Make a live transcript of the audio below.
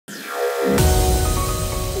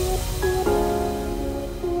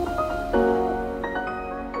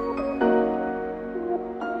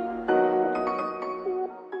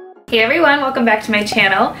Hey everyone, welcome back to my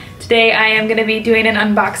channel. Today I am going to be doing an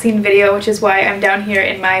unboxing video, which is why I'm down here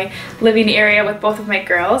in my living area with both of my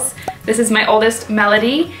girls. This is my oldest,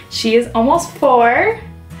 Melody. She is almost 4.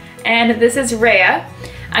 And this is Rhea.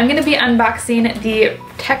 I'm going to be unboxing the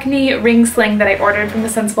Techni ring sling that I ordered from the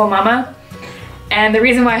Sensible Mama. And the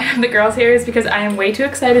reason why I have the girls here is because I am way too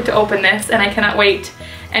excited to open this and I cannot wait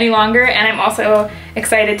any longer, and I'm also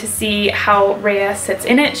excited to see how Rhea sits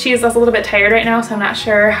in it. She is also a little bit tired right now, so I'm not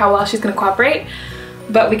sure how well she's gonna cooperate,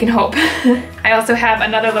 but we can hope. I also have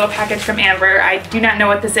another little package from Amber. I do not know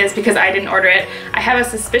what this is because I didn't order it. I have a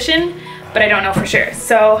suspicion, but I don't know for sure.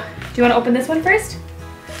 So, do you wanna open this one first?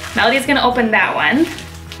 Melody's gonna open that one.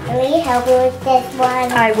 Will you help me with this one?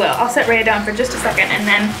 I will. I'll set Rhea down for just a second and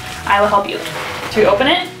then I will help you. Should we open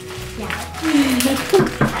it? Yeah.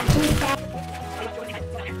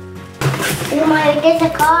 Oh my, there's a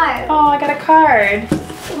card. Oh, I got a card.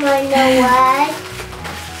 You wanna know what?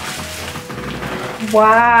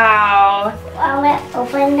 Wow. I'm gonna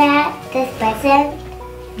open this present.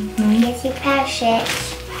 Here's your package.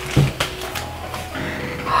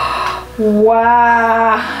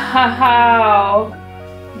 Wow.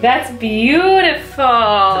 That's beautiful.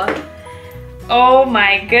 Oh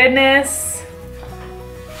my goodness.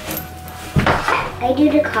 I do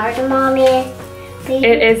the card, Mommy.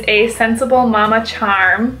 It is a Sensible Mama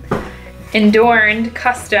charm, adorned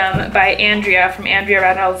custom by Andrea from Andrea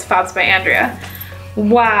Reynolds, Fobs by Andrea.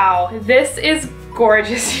 Wow, this is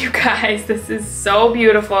gorgeous, you guys. This is so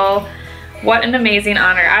beautiful. What an amazing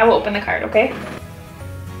honor. I will open the card, okay?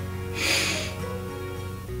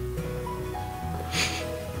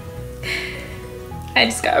 I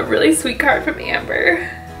just got a really sweet card from Amber.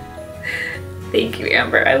 Thank you,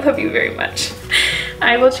 Amber. I love you very much.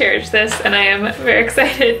 I will cherish this, and I am very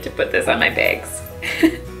excited to put this on my bags.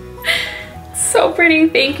 So pretty.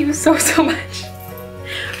 Thank you so much.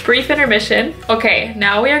 Brief intermission. Okay,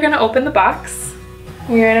 now we are going to open the box.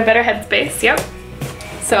 We are in a better headspace. Yep.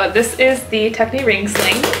 So this is the Techni ring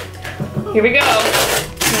sling. Here we go. You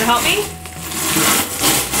want to help me?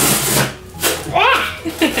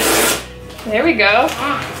 There we go.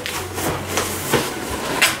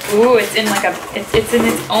 Ooh, it's in like it's in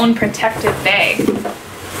its own protective bag.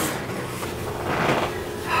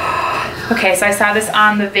 Okay, so I saw this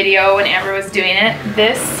on the video when Amber was doing it.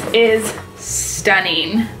 This is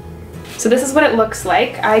stunning. So this is what it looks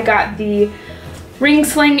like. I got the ring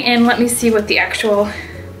sling in, let me see what the actual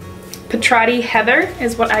Petrati Heather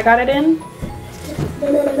is what I got it in.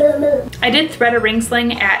 I did thread a ring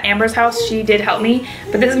sling at Amber's house. She did help me,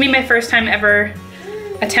 but this is me my first time ever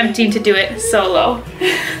attempting to do it solo.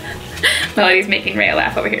 Melody's making Rhea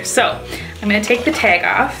laugh over here. So I'm gonna take the tag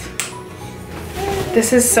off.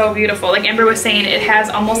 This is so beautiful. Like Amber was saying, it has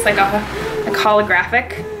almost like a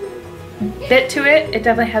holographic bit to it. It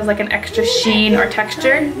definitely has like an extra sheen or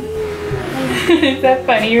texture. Is that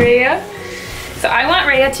funny, Rhea? So I want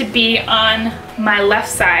Rhea to be on my left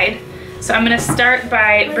side. So I'm gonna start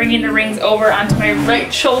by bringing the rings over onto my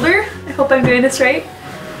right shoulder. I hope I'm doing this right.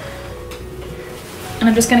 And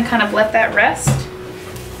I'm just gonna kind of let that rest.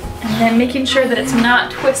 And then making sure that it's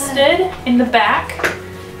not twisted in the back.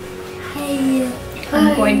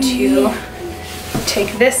 I'm going to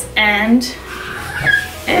take this end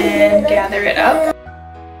and gather it up.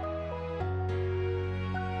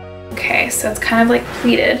 Okay, so it's kind of like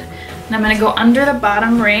pleated. And I'm gonna go under the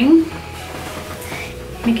bottom ring,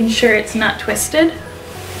 making sure it's not twisted.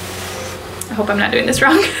 I hope I'm not doing this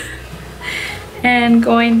wrong. And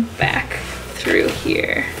going back through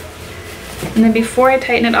here. And then before I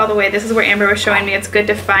tighten it all the way, this is where Amber was showing me it's good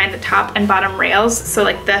to find the top and bottom rails, so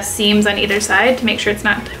like the seams on either side, to make sure it's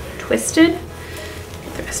not twisted.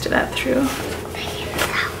 Get the rest of that through.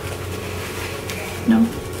 No.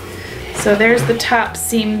 So there's the top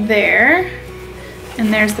seam there,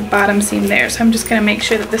 and there's the bottom seam there. So I'm just gonna make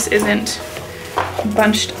sure that this isn't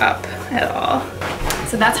bunched up at all.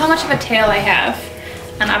 So that's how much of a tail I have.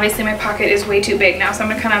 And obviously my pocket is way too big now, so I'm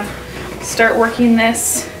gonna kind of start working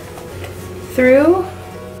this through.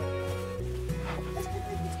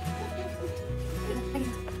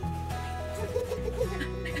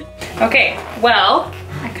 Okay, well,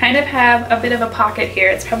 I kind of have a bit of a pocket here.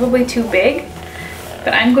 It's probably too big,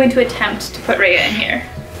 but I'm going to attempt to put Rhea in here.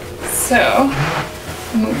 So,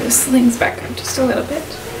 move the slings back up just a little bit.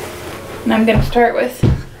 And I'm gonna start with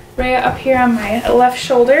Rhea up here on my left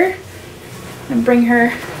shoulder and bring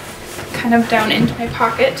her kind of down into my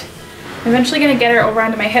pocket. I'm eventually gonna get her over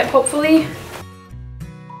onto my hip, hopefully.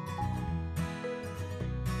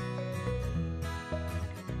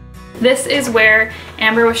 This is where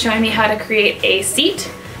Amber was showing me how to create a seat.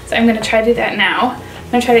 So I'm gonna try to do that now. I'm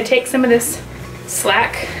gonna try to take some of this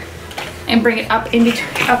slack and bring it up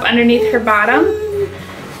up underneath her bottom.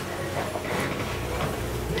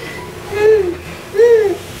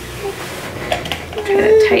 Try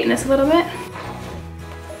to tighten this a little bit.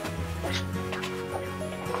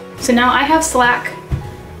 So now I have slack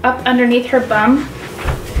up underneath her bum.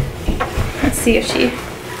 Let's see if she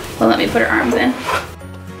will let me put her arms in.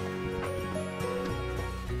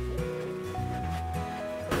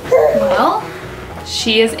 Well,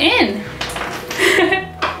 she is in.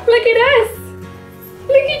 Look at us.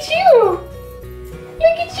 Look at you.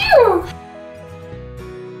 Look at you.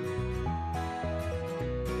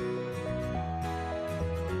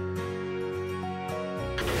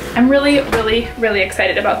 I'm really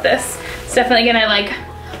excited about this. It's definitely gonna,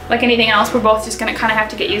 like anything else, we're both just gonna kind of have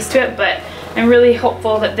to get used to it, but I'm really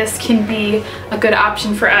hopeful that this can be a good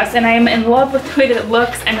option for us. And I'm in love with the way that it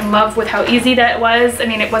looks. I'm in love with how easy that was. I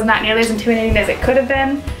mean, it was not nearly as intimidating as it could have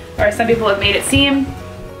been, or some people have made it seem.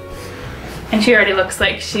 And she already looks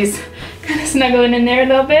like she's kind of snuggling in there a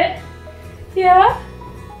little bit. Yeah?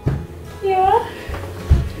 Yeah?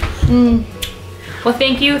 Well,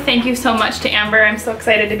 thank you so much to Amber. I'm so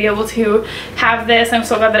excited to be able to have this. I'm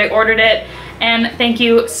so glad that I ordered it. And thank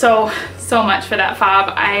you so much for that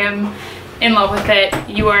fob. I am in love with it.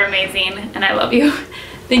 You are amazing and I love you.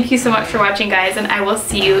 Thank you so much for watching, guys, and I will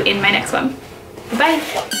see you in my next one.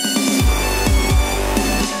 Bye.